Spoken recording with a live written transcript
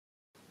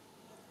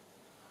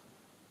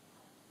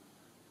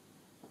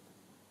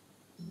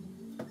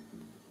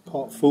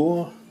Part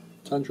 4,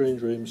 Tangerine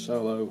Dream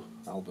solo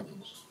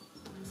albums.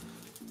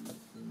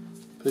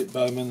 Pete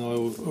Bowman I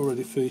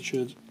already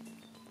featured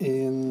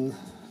in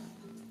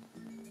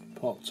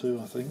Part 2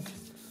 I think.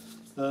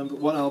 But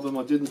one album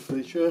I didn't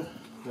feature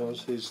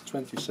was his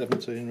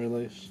 2017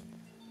 release,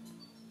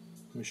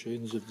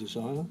 Machines of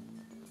Desire.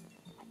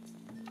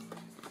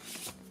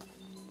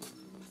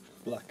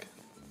 Black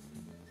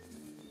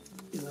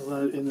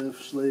inner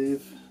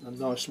sleeve and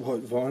nice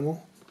white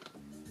vinyl.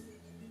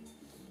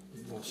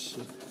 Nice,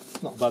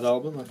 not a bad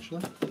album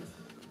actually.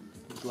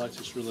 His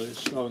latest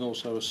release. Oh, and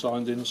also a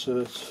signed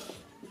insert,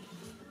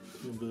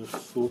 number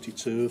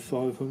 42 of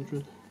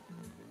 500.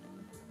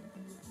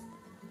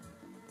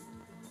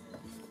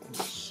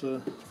 It's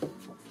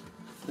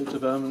Peter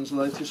Bowman's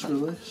latest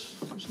release.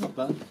 It's not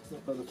bad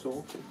at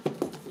all.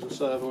 As I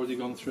say, I've already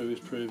gone through his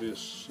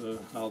previous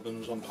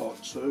albums on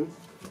Part 2.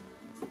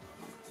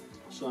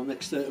 So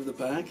next out of the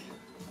bag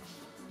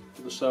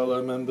for the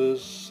solo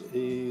members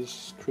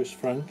is Chris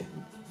Frank,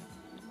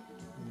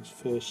 his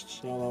first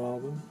solo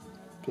album,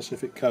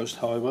 Pacific Coast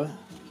Highway,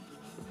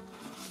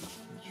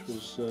 which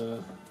was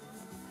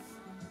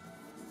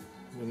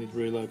when he'd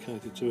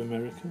relocated to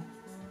America.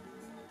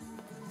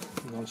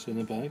 Nice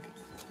in a bag.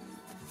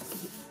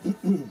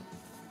 But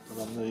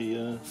on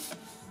the, I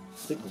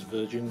think it's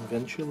Virgin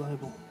Venture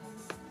label.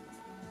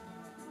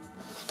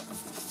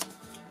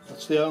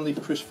 That's the only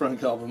Chris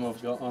Frank album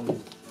I've got on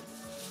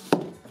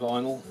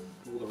vinyl,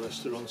 all the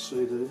rest are on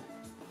CD.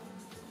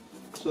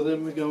 So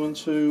then we go on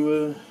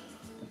to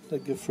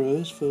Edgar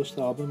Freur's first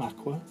album,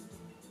 Aqua.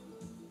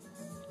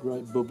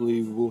 Great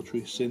bubbly,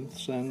 watery synth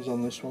sounds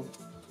on this one.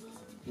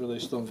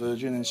 Released on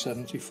Virgin in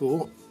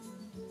 '74.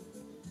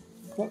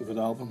 Quite a good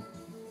album.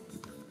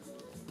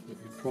 But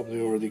you've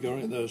probably already got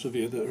it, those of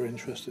you that are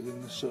interested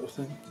in this sort of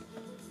thing.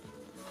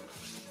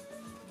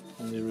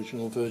 On the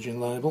original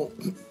Virgin label.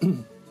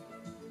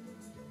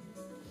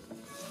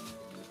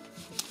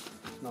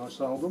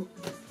 Nice album.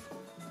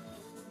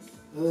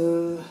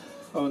 Oh,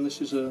 and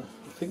this is I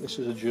think this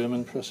is a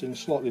German pressing,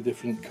 slightly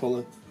different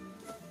colour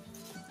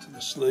to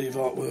the sleeve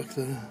artwork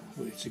there,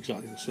 but it's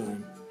exactly the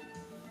same.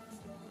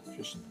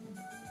 Just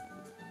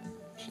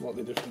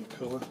slightly different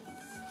colour,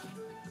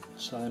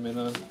 same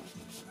inner.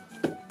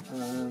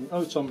 And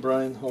oh, it's on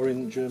Brain,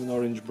 German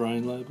Orange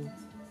Brain label,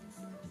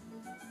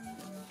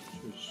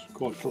 which is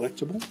quite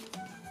collectible.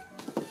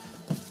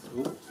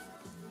 Cool.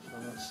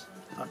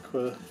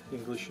 Aqua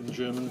English and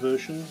German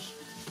versions.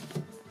 I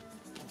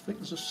think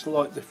there's a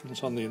slight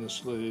difference on the inner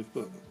sleeve,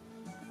 but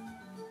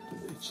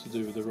it's to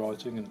do with the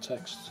writing and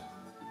text.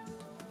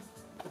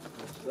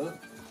 That's that.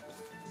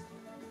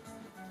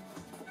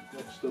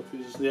 Next up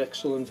is the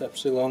excellent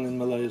Epsilon in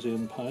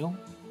Malaysian Pale.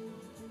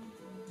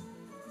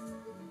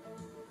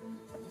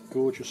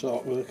 Gorgeous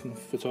artwork and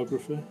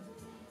photography,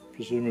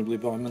 presumably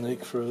by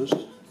Monique Freur's,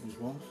 his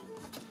wife.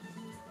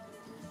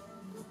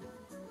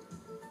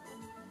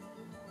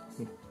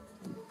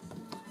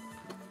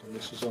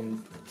 This is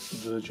on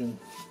Virgin,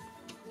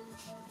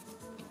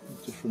 a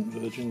different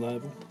Virgin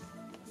label,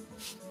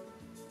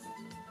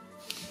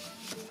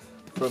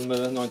 from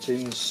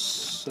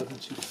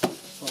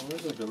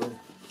 1975 I believe.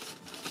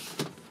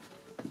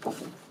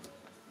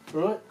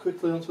 Right,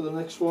 quickly on to the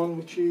next one,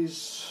 which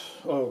is,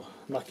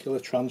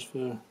 Macular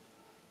Transfer.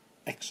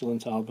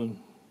 Excellent album,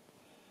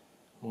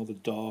 rather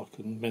dark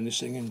and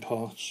menacing in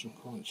parts and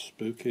quite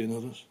spooky in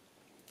others.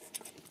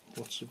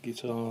 Lots of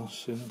guitar,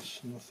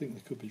 synths, and I think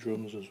there could be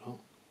drums as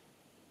well.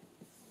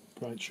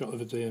 Great shot of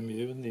a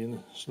DMU in the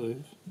inner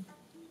sleeve.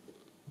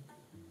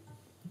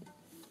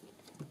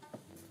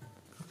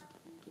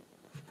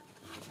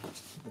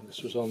 And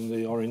this was on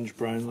the Orange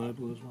Brown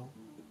label as well.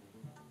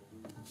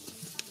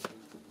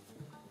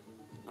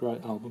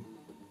 Great album.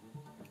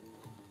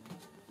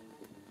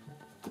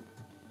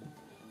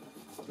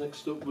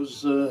 Next up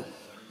was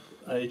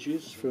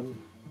Ages from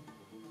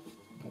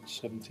about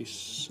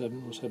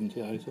 77 or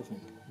 78 I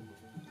think.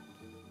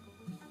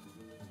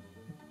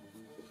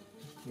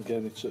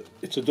 Again,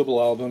 it's a double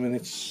album in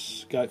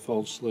its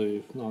gatefold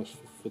sleeve. Nice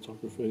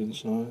photography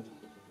inside.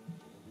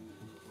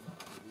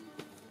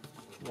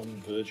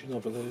 On Virgin, I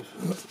believe.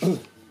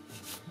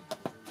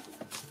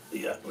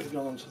 Yeah, we've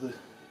gone on to the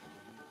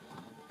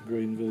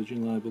green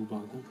Virgin label by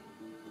then.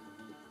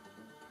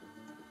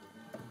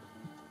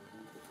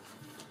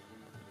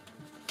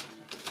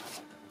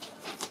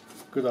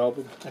 Good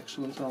album,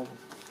 excellent album.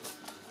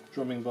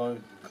 Drumming by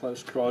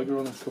Klaus Krieger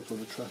on a couple of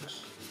the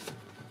tracks.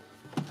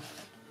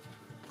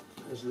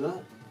 There's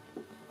that.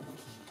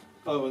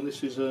 Oh, and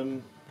this is I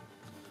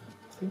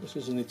think this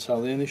is an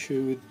Italian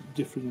issue with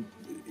different.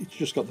 It's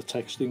just got the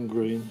text in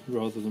green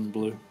rather than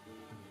blue.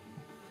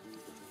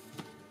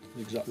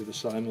 Exactly the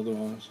same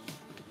otherwise.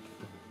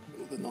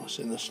 With a nice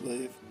inner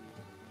sleeve.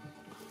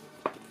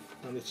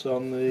 And it's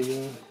on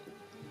the.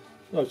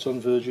 It's on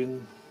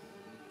Virgin.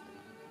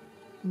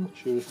 I'm not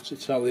sure if it's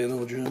Italian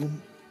or German.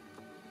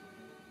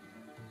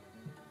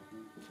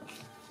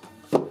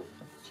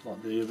 It's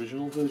like the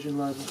original Virgin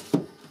label.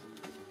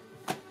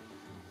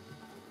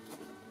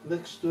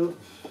 Next up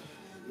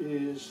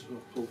is,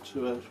 I've pulled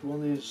two out.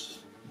 One is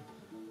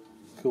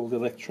called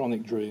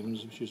Electronic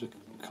Dreams, which is a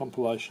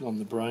compilation on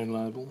the Brain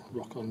label,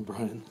 Rock on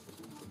Brain,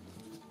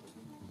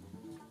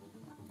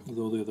 with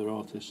all the other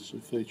artists who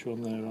feature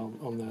on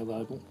their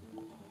label.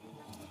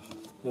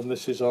 And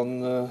this is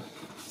on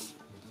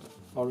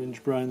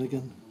Orange Brain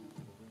again,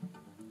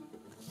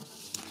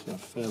 so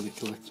fairly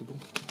collectible.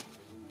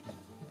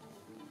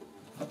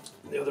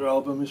 The other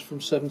album is from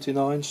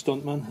 '79,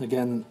 Stuntman.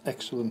 Again,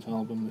 excellent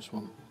album, this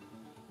one.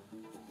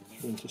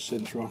 If you're into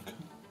synth rock.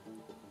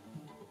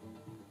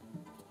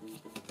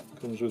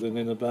 Comes with an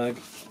inner bag.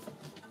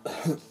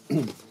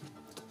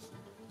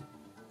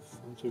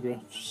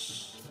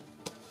 Photographs.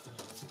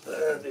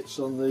 And it's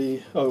on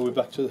the... Oh, we're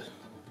back to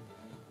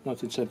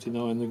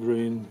 1979, the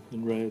green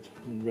and red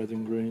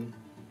and green.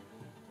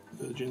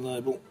 Virgin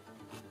label.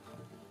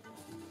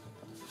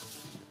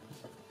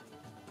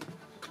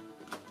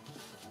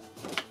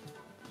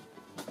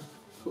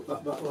 Put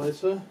that back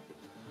later.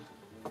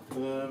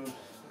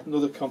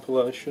 Another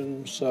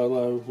compilation,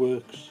 solo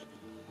works,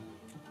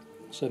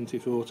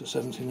 74 to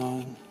 79. I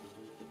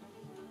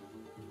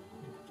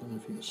don't know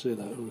if you can see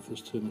that or if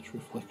there's too much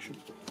reflection.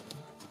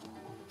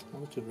 I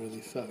want to really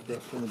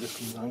photograph from a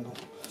different angle.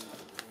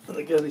 And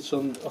again, it's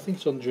on, I think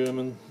it's on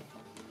German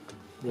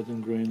red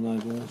and green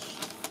labels.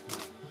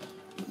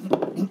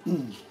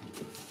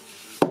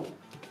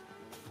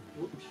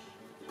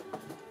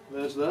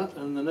 There's that,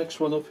 and the next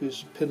one up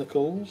is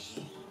Pinnacles.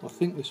 I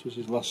think this was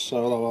his last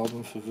solo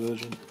album for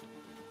Virgin.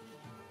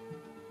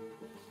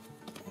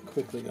 I'm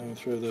quickly going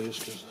through these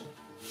because,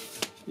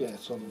 yeah,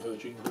 it's on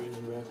Virgin green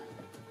and red.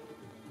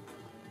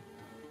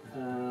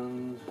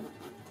 And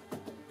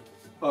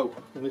oh,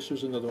 and this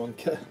was another one,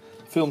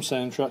 film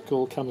soundtrack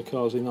called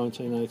Kamikaze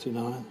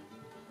 1989.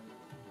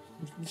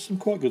 There's some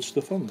quite good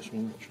stuff on this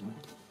one, actually.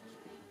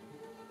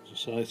 As I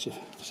say, it's a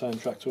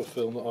soundtrack to a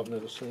film that I've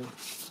never seen.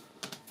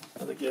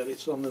 And again,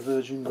 it's on the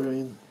Virgin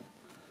green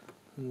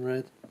and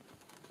red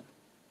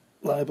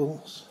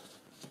labels.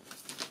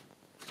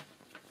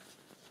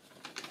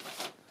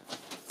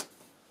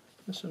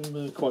 There's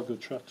some quite good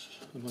tracks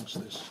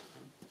amongst this.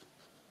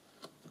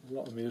 A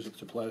lot of music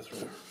to play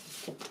through.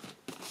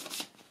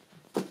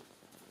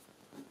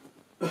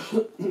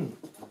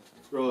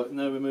 Right,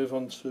 now we move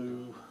on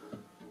to...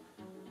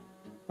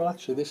 Well,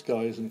 actually, this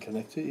guy isn't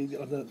connected.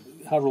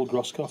 Harold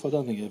Groskopf, I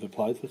don't think he ever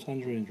played for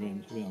Tangerine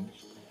Dream, to be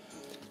honest.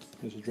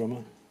 He's a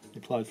drummer. He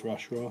played for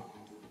Ashra.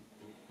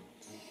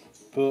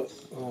 But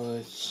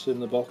it's in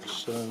the box,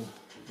 so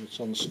it's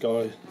on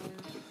Sky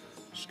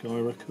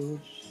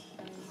Records.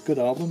 Good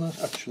album,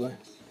 actually.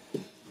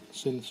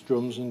 Synth,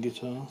 drums and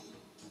guitar.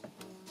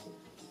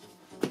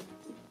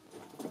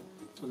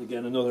 And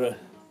again, another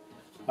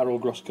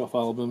Harold Groskopf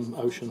album,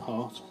 Ocean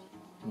Heart.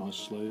 Nice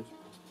sleeve.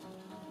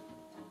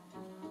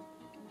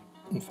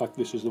 In fact,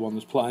 this is the one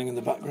that's playing in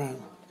the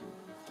background.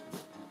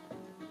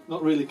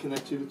 Not really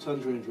connected with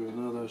Tangerine Dream,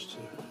 no, those two.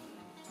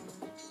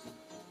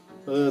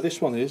 This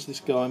one is, this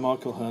guy,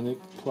 Michael Hernig,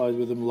 played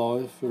with them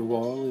live for a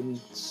while in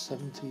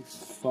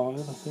 '75,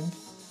 I think.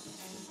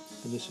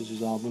 And this is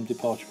his album,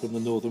 Departure from the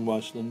Northern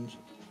Wastelands.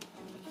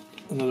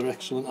 Another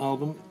excellent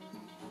album.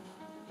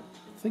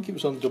 I think it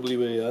was on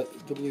WA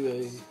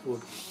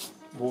or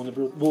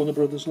Warner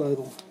Brothers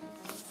label.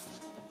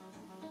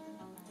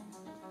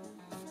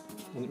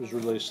 And it was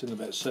released in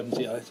about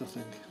 '78, I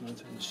think,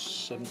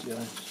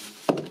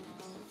 1978.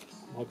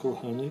 Michael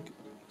Hernig.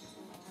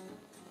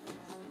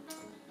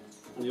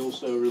 And he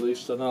also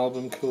released an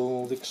album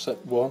called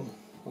Except One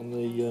on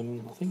the,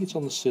 I think it's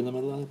on the Cinema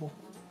label.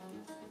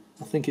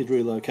 I think he'd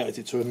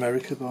relocated to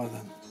America by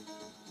then.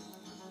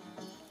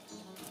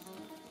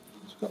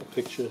 It's got a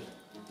picture,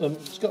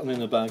 it's got an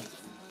inner bag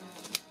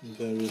and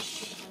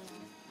various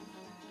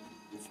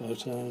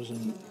photos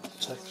and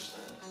text.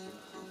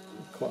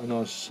 Quite a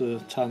nice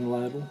tan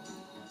label.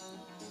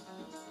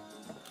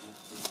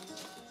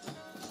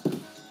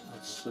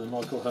 That's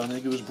Michael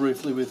Hernig, who was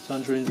briefly with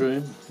Tangerine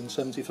Dream in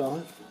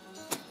 '75.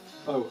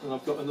 Oh, and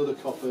I've got another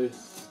copy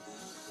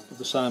of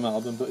the same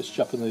album, but it's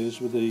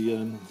Japanese with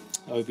the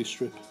Obi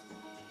strip.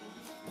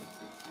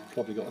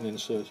 Probably got an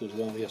insert as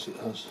well. Yes, it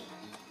has.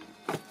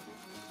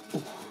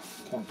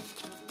 Can't.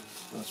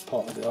 That's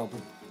part of the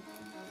album.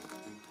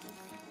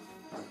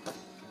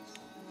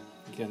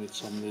 Again,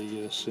 it's on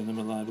the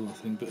Cinema label, I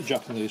think, but a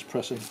Japanese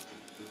pressing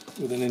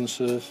with an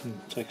insert and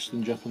text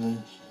in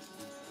Japanese.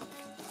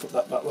 Put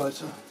that back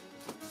later.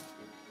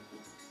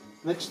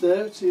 Next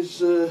out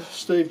is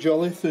Steve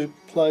Jolliffe, who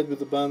played with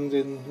the band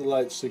in the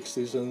late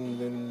 '60s and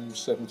in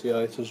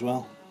 '78 as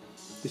well.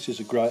 This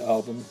is a great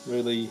album,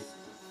 really.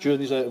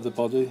 Journeys Out of the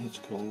Body, it's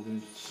called.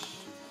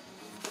 It's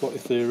quite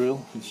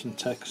ethereal, with some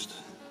text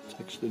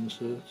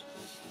inserts.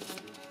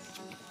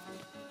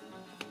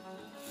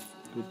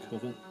 Good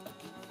cover.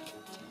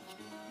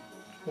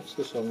 What's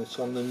this on? It's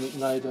on the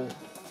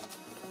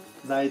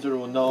Nada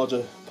or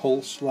Nada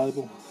Pulse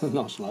label.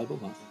 Nice label,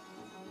 that.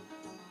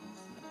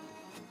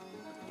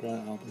 Great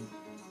album.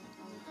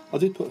 I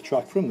did put a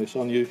track from this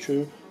on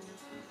YouTube,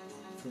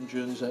 from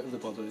Journeys Out of the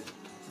Body.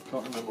 I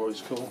can't remember what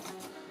it's called.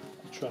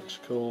 The track's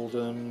called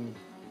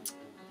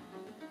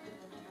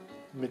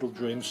Middle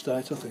Dream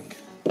State, I think.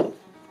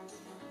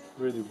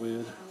 Really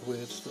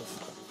weird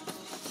stuff.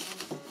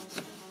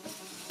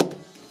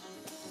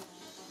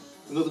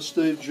 Another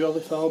Steve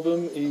Jolliffe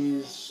album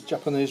is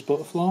Japanese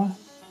Butterfly.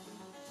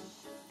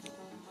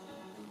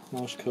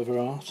 Nice cover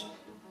art.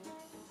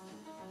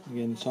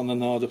 Again, it's on the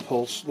Nada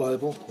Pulse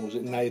label, or is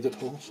it Nada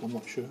Pulse? I'm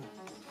not sure.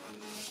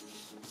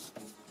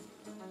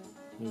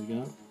 There we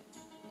go.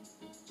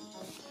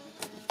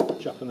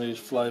 Japanese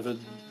flavoured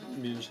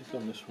music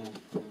on this one.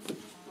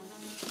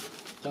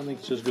 Don't think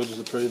it's as good as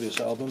the previous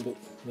album, but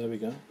there we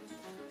go.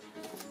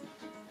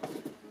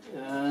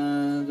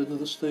 And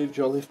another Steve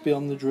Jolliffe,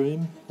 Beyond the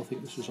Dream. I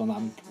think this was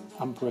on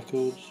Amp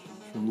Records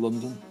from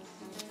London.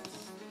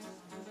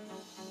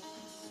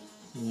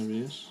 And there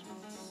he is.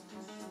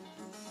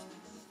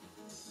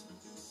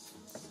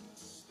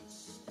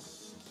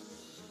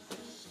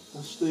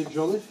 That's Steve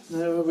Jolliffe.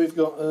 Now we've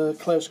got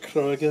Klaus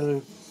Kreuger,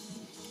 who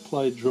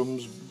played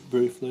drums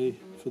briefly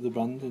for the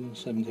band in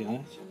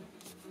 '78,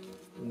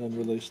 and then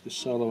released this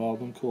solo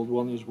album called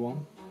One Is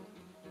One.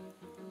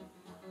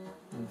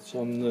 And it's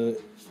on,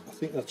 I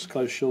think that's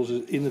Klaus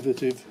Schulz's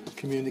Innovative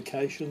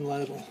Communication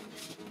label.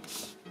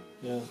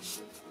 Yeah,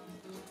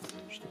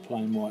 just a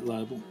plain white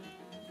label.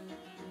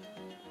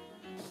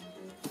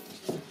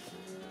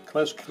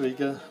 Klaus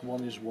Kreuger,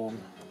 One Is One.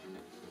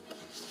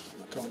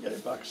 I can't get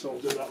it back, so I'll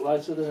do that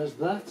later. There's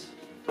that.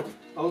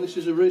 Oh, this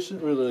is a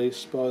recent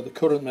release by the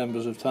current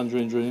members of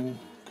Tangerine Dream,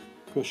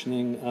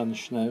 Cushioning and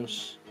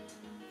Schnauz,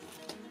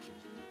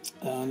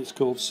 and it's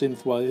called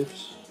Synth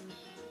Waves.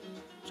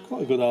 It's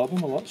quite a good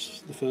album. I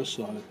watched the first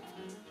side.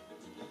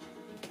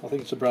 I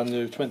think it's a brand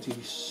new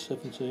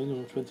 2017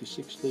 or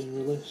 2016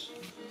 release.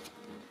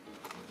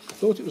 I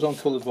thought it was on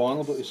coloured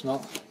vinyl, but it's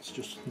not. It's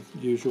just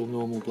usual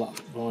normal black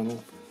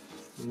vinyl.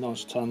 A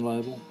nice tan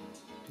label.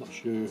 Not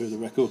sure who the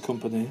record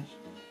company is.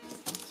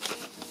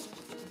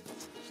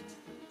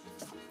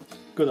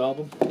 Good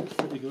album. It's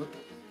pretty good.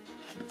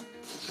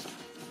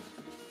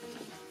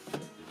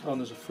 Oh, and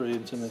there's a free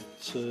internet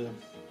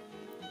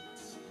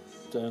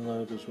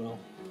download as well.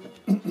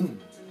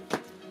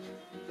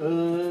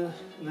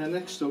 Now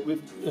next up,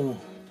 we've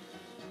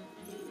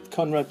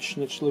Konrad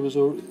Schnitzler was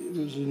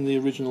in the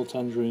original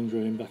Tangerine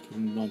Dream back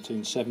in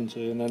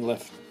 1970, and then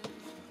left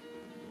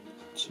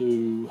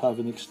to have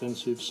an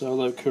extensive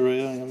solo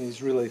career. I mean,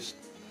 he's released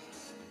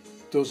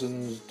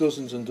dozens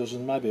and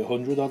dozens, maybe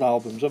 100 odd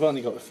albums. I've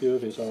only got a few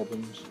of his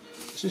albums.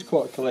 This is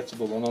quite a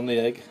collectible one on the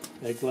Egg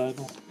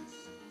label.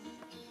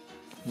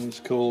 And it's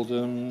called,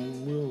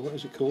 what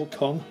is it called?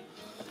 Con.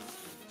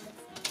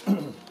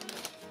 On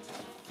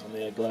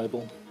the Egg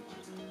label.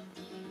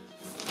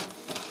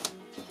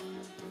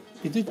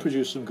 He did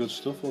produce some good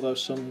stuff, although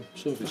some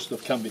of his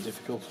stuff can be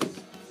difficult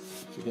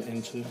to get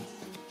into.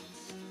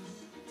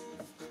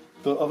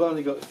 But I've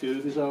only got a few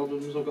of his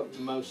albums. I've got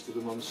most of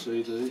them on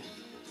CD.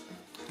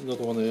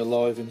 Another one here,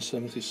 live in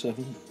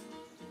 '77,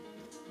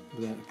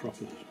 without a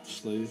proper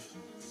sleeve.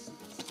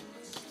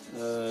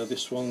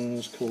 This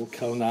one's called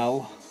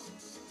Conal.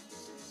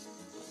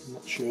 I'm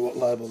not sure what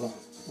label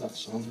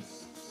that's on.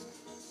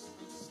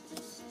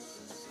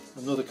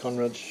 Another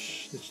Konrad,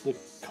 it's the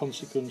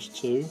Consequence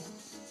 2.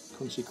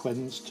 I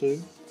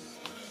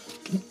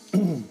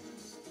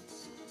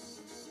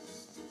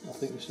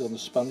think this is on the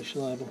Spanish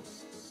label.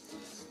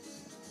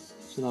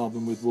 It's an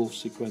album with Wolf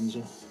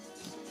Sequenza.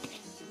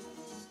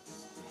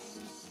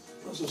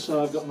 As I say,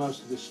 I've got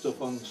most of this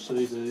stuff on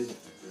CD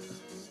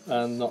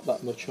and not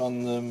that much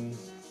on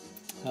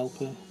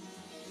LP.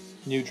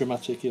 New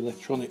Dramatic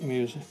Electronic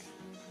Music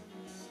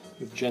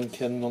with Jen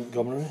Ken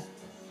Montgomery.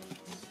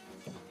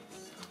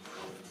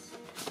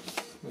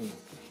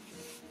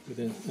 With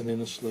an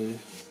inner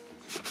sleeve.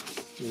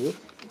 Yep.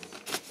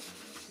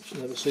 Which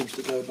never seems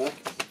to go back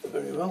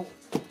very well.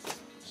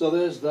 So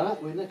there's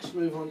that. We next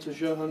move on to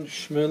Johann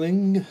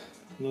Schmerling,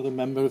 another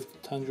member of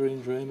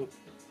Tangerine Dream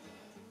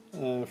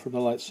from the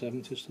late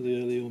 70s to the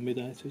early or mid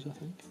 80s, I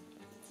think.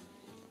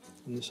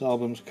 And this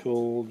album's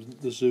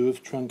called The Zoo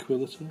of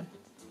Tranquility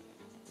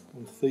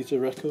on Theta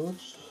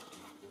Records.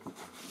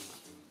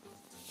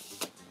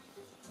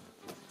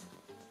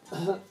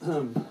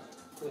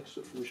 Next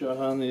up from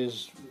Johann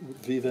is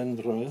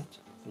Vivend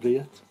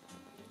Riet.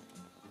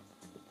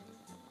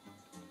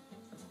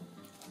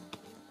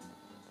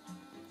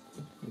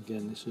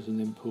 Again, this is an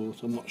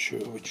import. I'm not sure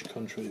which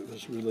country it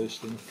was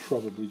released in.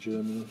 Probably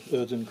Germany.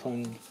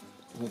 Erdenklang.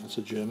 I think that's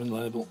a German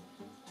label.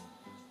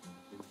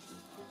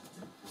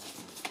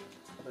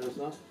 There's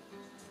that.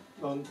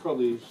 And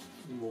probably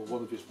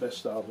one of his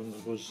best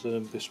albums was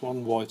this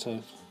one,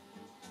 Whiteout.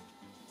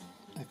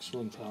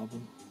 Excellent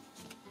album.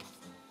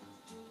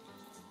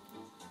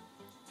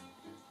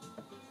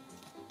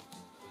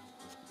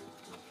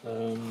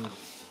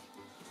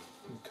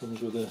 It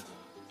comes with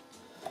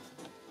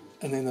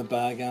an inner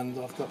bag, and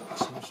I've got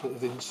some sort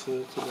of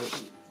insert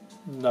about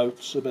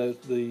notes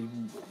about the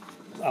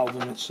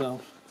album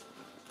itself.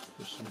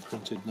 Just some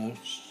printed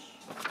notes.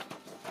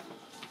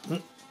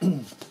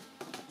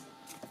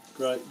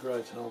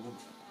 Great album.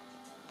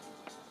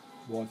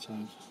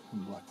 Whiteout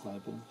and black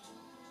labels.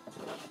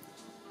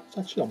 It's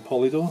actually on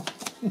Polydor.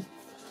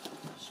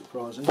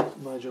 Surprising,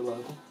 major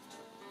label.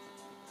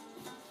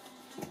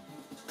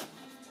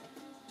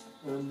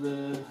 And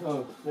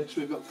next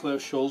we've got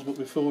Klaus Schulz, but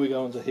before we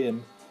go on to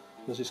him,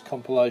 there's this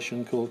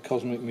compilation called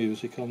Cosmic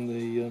Music on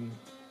the, I'm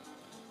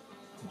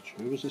not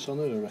sure, was this on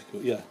her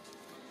record? Yeah,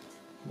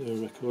 her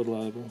record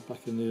label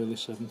back in the early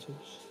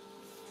 70s.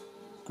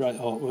 Great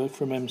artwork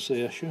from MC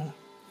Escher,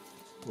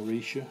 or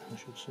Escher I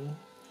should say.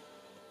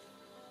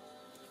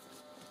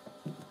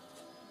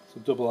 It's a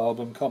double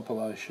album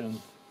compilation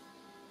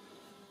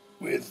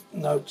with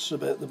notes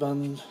about the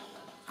band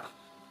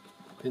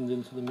pinned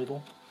into the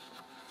middle,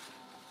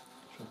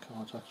 which I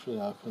can't actually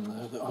open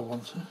there that I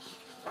want to.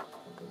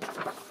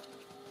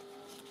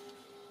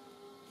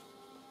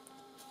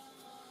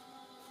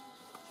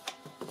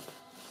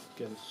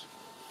 Again, it's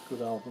a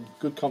good album,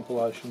 good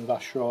compilation.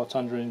 Vashra,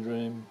 Tangerine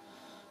Dream,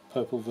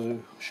 Purple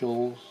Vu,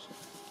 Schulz.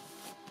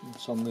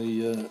 It's on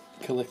the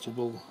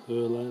collectible Her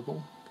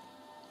label.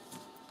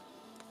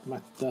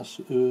 Macht das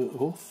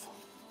auf.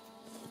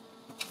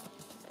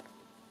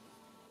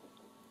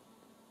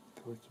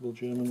 Collectible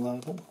German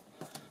label.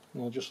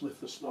 And I'll just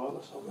lift the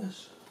stylus on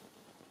this.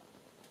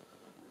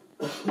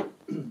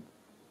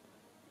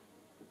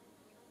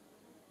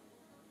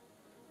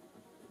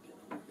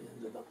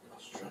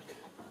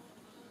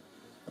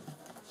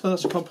 So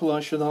that's a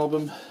compilation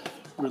album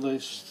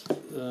released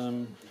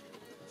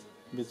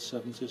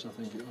mid-70s, I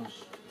think it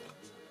was.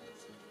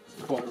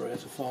 Quite rare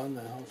to find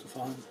now, hard to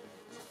find.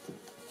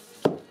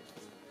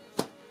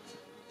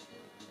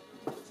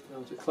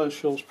 Down to Klaus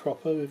Schulz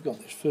proper, we've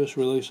got this first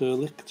release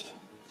Erlicht.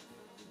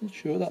 Not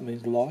sure that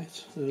means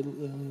light,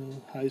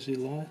 hazy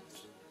light,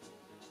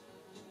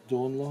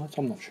 dawn light,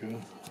 I'm not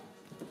sure.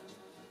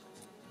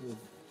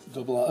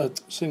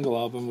 Single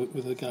album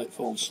with a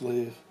gatefold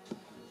sleeve.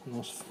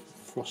 Nice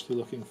frosty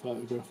looking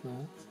photograph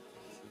now.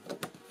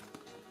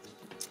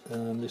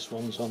 And this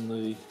one's on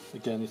the,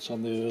 again it's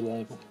on the Her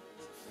label.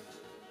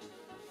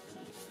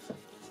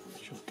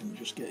 Which I can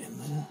just get in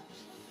there.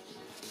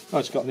 Oh,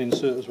 it's got an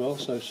insert as well,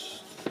 so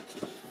it's,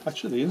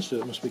 actually the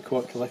insert must be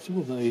quite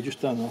collectible now, you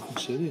just don't often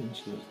see the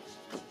insert.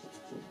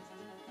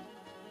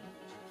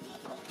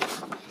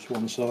 It's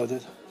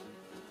one-sided.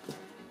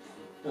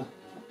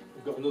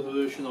 I've got another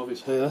version of it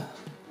here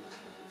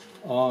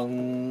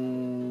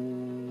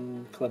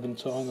on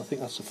Clementine, I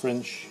think that's a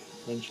French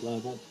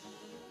label.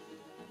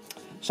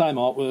 Same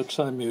artwork,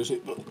 same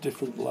music, but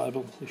different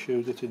label.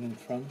 Issued it in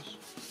France.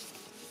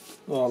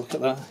 Oh, look at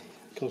that.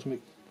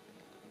 Cosmic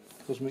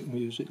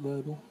Music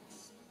label.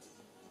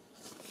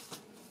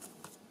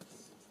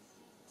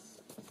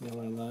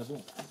 Yellow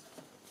label.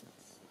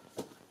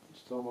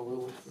 This time I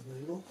will lift the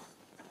needle.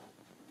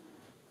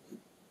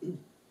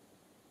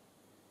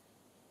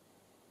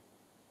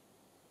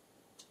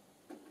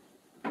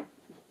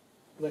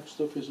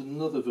 Next up is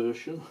another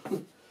version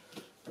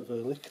of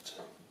Erlicht,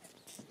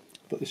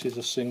 but this is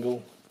a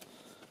single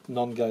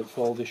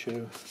non-gatefold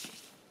issue.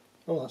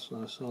 Oh, that's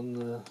nice,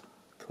 on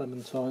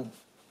Clementine.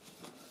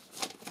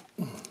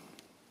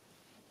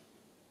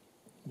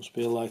 Must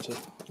be a later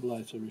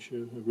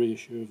issue, a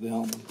reissue of the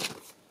album.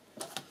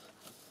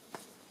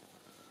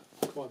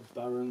 Quite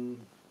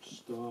barren,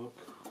 stark,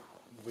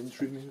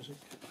 wintry music.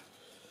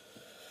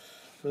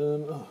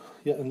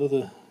 Yet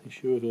another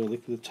issue of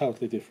Erlicht with a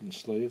totally different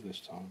sleeve this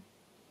time.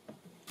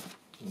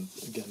 And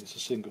again, it's a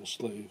single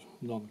sleeve,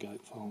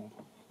 non-gatefold.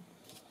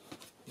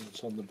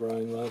 It's on the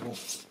Brain label.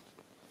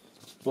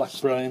 Black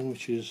Brain,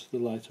 which is the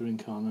later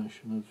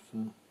incarnation of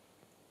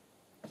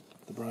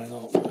the Brain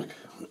artwork.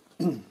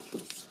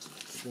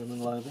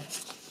 German label.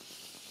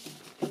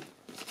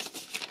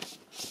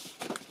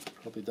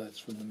 Probably dates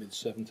from the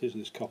mid-70s,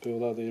 this copy,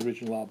 although the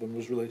original album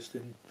was released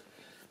in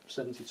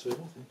 72, I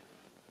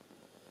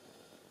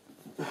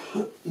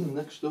think.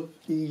 Next up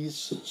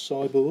is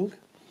Cyborg.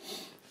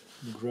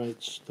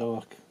 Great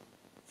stark.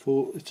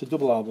 It's a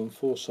double album,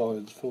 4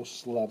 sides, 4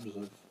 slabs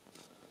of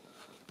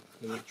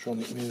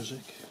electronic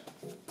music.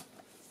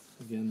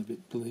 Again, a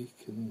bit bleak,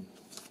 and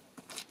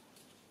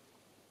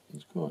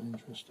it's quite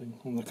interesting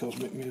on the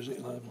Cosmic Music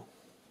label.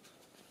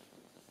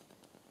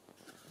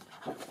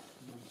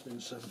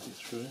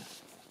 1973.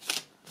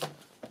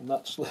 And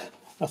that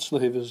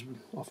sleeve has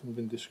often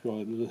been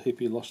described as a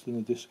hippie lost in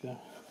a disco,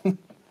 which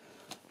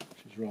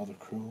is rather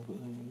cruel, but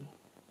there you go.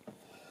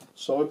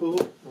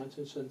 Cyborg,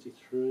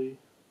 1973,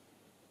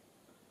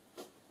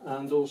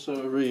 and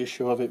also a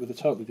reissue of it with a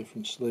totally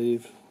different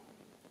sleeve,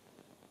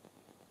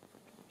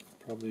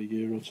 probably a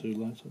year or two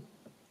later.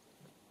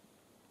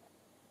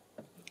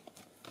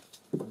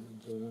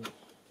 And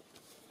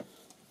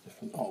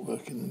different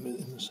artwork in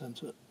the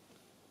centre.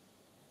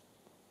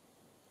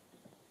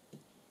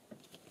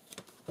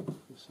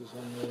 This is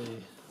on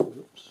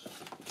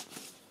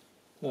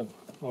the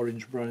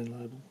Orange Brain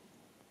label.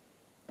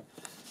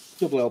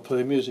 Double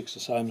LP, music's the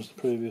same as the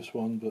previous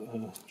one, but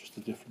just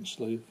a different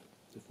sleeve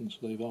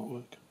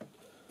artwork.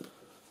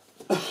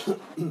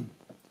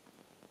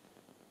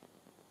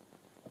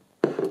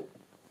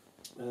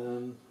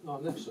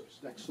 Next up is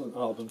an excellent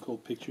album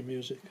called Picture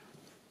Music.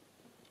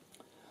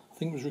 I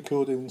think it was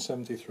recorded in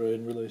 73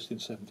 and released in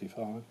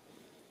 75.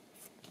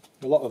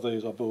 A lot of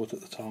these I bought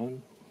at the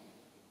time,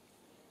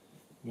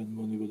 when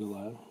money would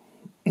allow.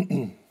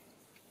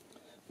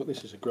 But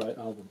this is a great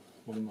album,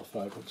 one of my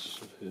favourites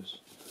of his.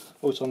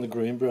 Oh, it's on the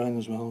Green Brain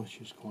as well,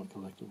 which is quite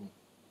collectible.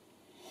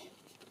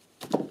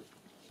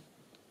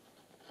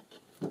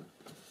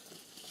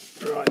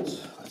 Right,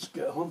 let's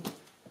get on.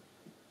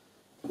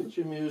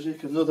 Picture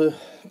music, another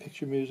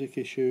picture music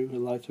issue, a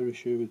later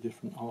issue with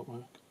different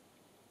artwork.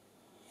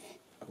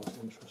 Quite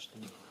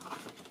interesting.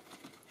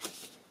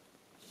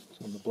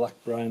 It's on the Black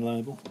Brain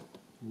label.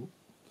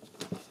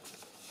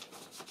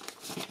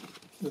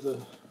 With a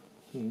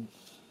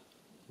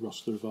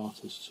roster of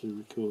artists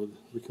who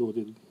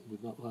recorded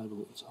with that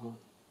label at the time.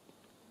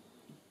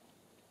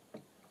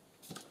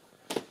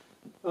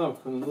 Oh,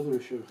 and another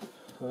issue.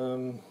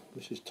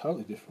 This is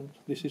totally different.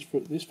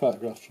 This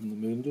photograph's from the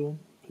Moondawn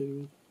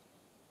period.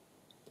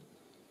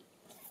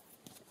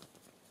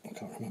 I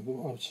can't remember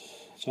what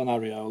it's on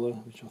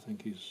Areola, which I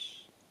think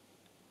is,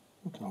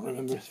 I can't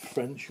remember if it's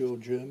French or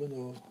German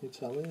or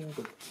Italian,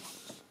 but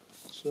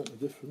it's certainly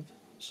different.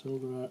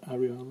 Silver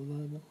Areola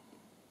label.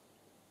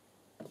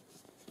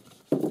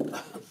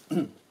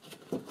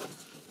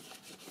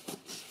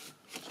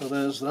 So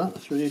there's that,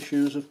 3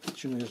 issues of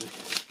picture music.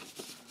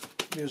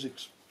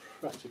 Music's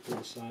practically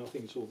the same, I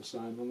think it's all the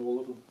same on all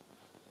of them.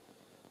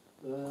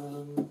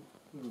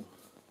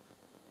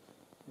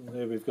 And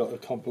here we've got a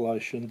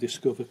compilation,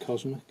 Discover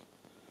Cosmic,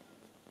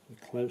 the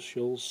Klaus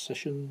Schulze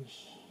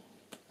sessions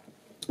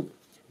from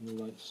the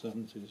late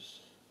 70s.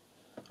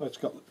 Oh, it's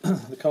got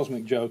the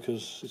Cosmic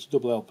Jokers, it's a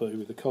double LP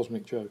with the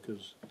Cosmic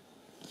Jokers,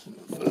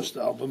 the first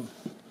album,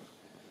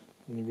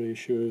 and the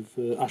reissue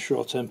of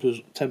Asherah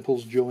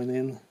Temples Join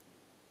In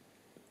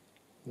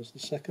was the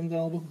second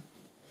album,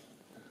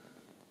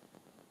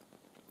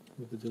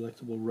 with the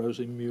delectable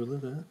Rosie Mueller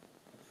there.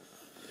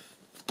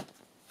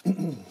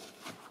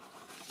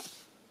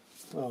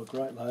 Oh,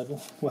 great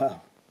label,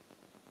 wow.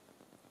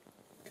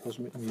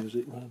 Cosmic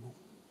Music label.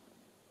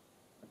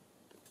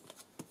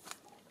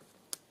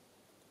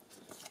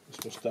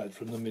 This must date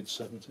from the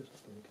mid-70s, I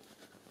think.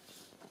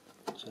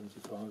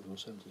 75 or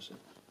 76.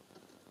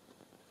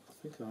 I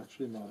think I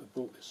actually might have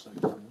bought this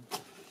second hand.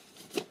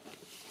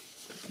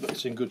 But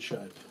it's in good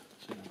shape.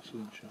 It's in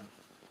excellent shape.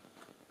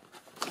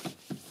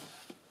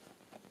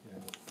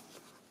 Yeah.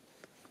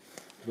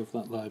 Love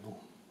that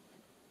label.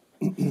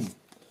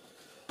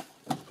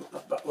 Put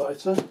that back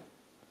later.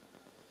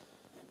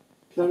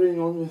 Carrying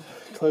on with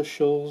Klaus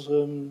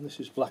Schulze, this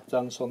is Black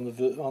Dance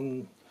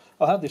on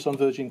I had this on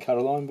Virgin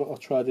Caroline, but I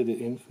traded it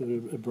in for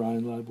a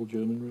Brian label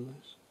German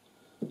release.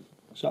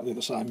 Exactly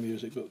the same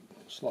music, but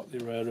slightly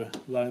rarer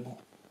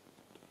label.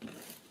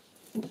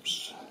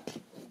 Oops.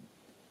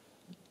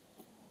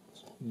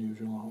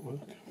 Unusual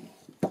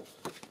artwork.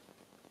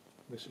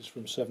 This is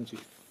from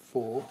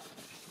 '74,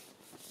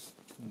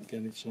 and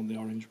again it's on the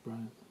orange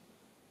brain.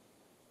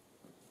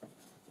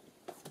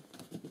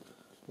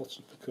 Lots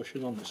of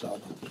percussion on this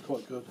album, it's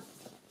quite good.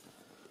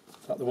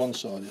 In fact, the one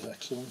side is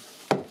excellent.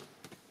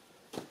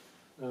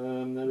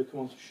 Now we come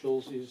on to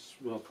Schulze's,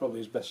 well, probably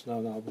his best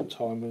known album,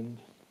 Time Wind.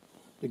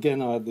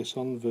 Again, I had this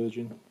on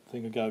Virgin, I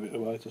think I gave it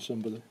away to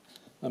somebody,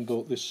 and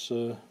bought this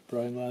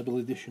Brain Label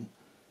edition.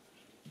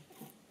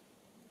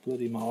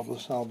 Bloody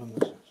marvellous album,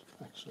 this is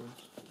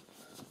excellent.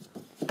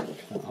 Look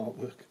at that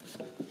artwork.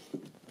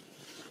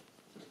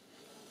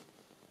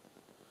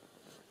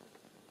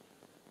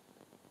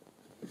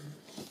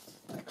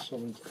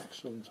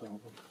 Excellent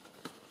album.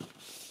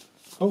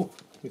 Oh,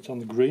 it's on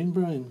the Green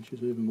Brain, which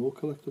is even more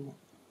collectible.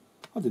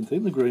 I didn't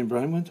think the Green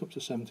Brain went up to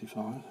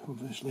 75,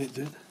 obviously it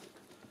did.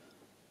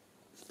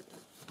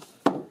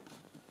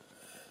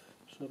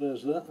 So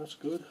there's that, that's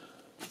good.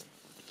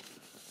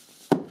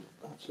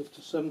 That's up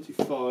to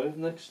 75.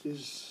 Next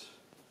is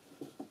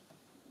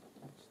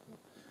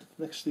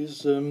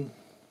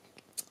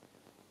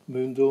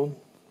Moondawn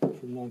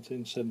from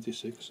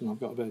 1976, and I've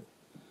got about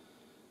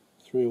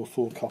 3 or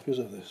 4 copies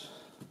of this.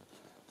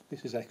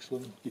 This is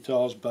excellent.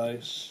 Guitars,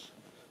 bass,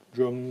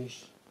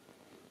 drums,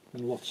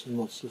 and lots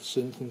of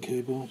synth and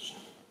keyboards.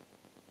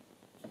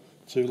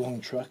 2 long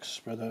tracks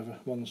spread over,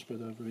 one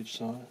spread over each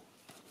side.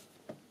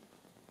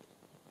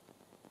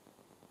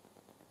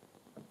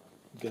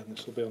 Again,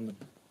 this will be on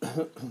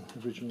the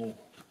original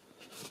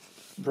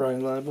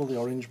Brain label, the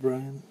Orange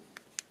Brain.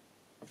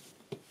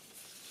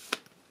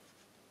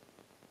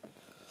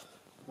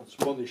 That's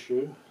one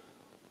issue.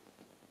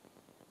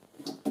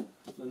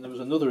 Then there was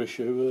another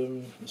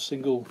issue, a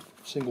single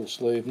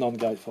sleeve,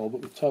 non-gatefold,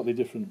 but with totally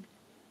different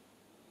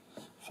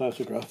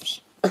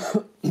photographs.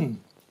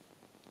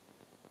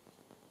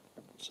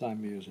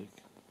 Same music,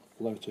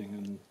 Floating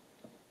and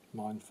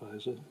Mind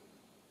Phaser.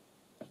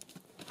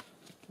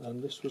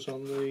 And this was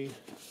on the,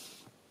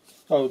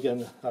 oh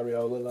again,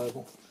 Areola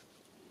label.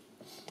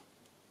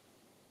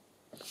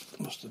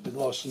 Must have been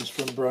licensed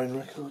from Brain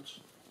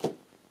Records.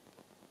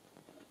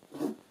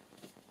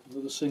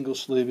 Another single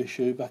sleeve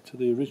issue, back to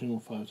the original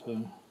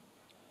photo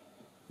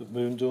of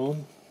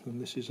Moondawn,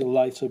 and this is a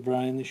later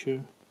Brain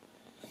issue.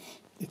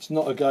 It's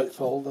not a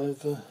gatefold,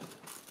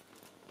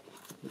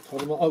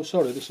 oh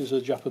sorry, this is a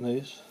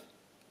Japanese.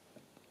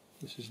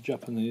 This is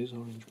Japanese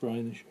Orange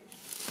Brain issue.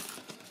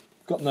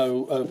 Got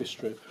no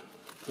overstrip,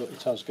 but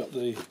it has got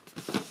the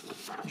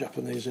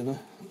Japanese in her.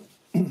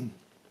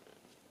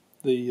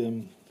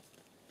 The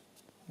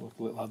like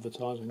a little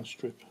advertising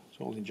strip. It's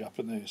all in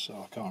Japanese, so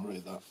I can't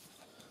read that.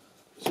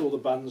 It's all the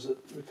bands that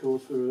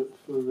record for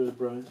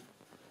Brain.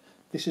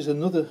 This is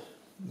another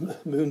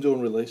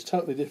Moondawn release,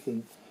 totally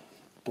different.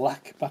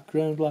 Black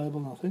background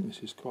label. I think this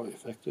is quite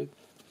effective,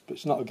 but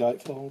it's not a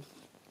gatefold.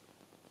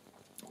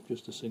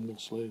 Just a single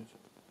sleeve.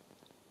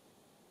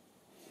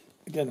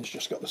 Again, it's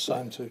just got the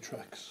same 2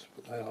 tracks,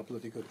 but they are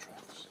bloody good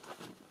tracks.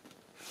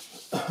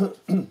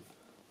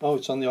 Oh,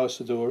 it's on the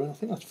Isadora. I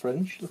think that's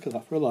French. Look at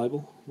that for a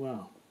label.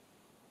 Wow.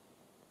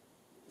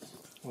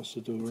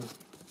 Isadora.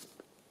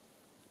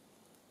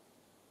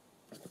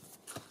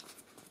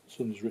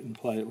 Someone's written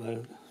 "Play It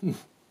Loud." I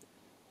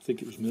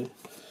think it was me.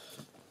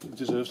 It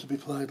deserves to be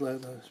played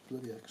loud though. It's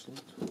bloody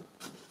excellent.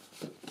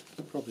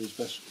 Probably his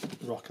best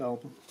rock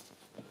album.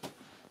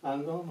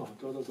 And oh my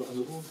god, I've got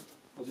another one.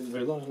 I didn't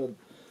realise that.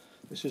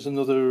 This is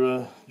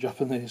another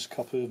Japanese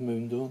copy of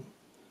Moondawn.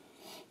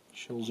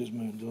 Schulz's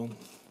Moondawn.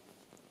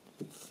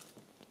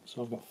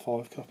 So I've got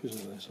 5 copies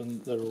of this,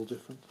 and they're all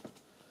different.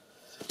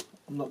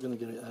 I'm not going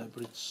to get it out,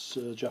 but it's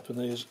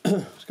Japanese.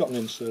 It's got an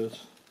insert.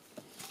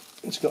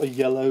 It's got a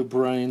yellow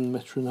Brain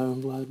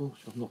metronome label,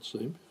 which I've not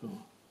seen before.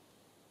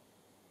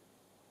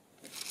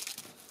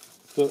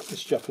 But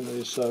it's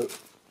Japanese, so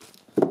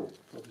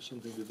probably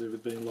something to do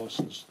with being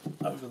licensed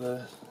over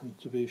there and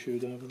to be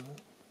issued over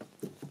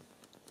there.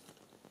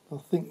 I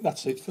think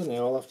that's it for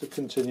now. I'll have to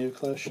continue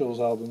Klaus Schulz's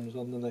albums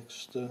on the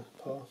next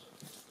part.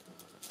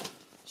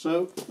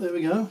 So there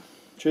we go.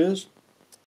 Cheers.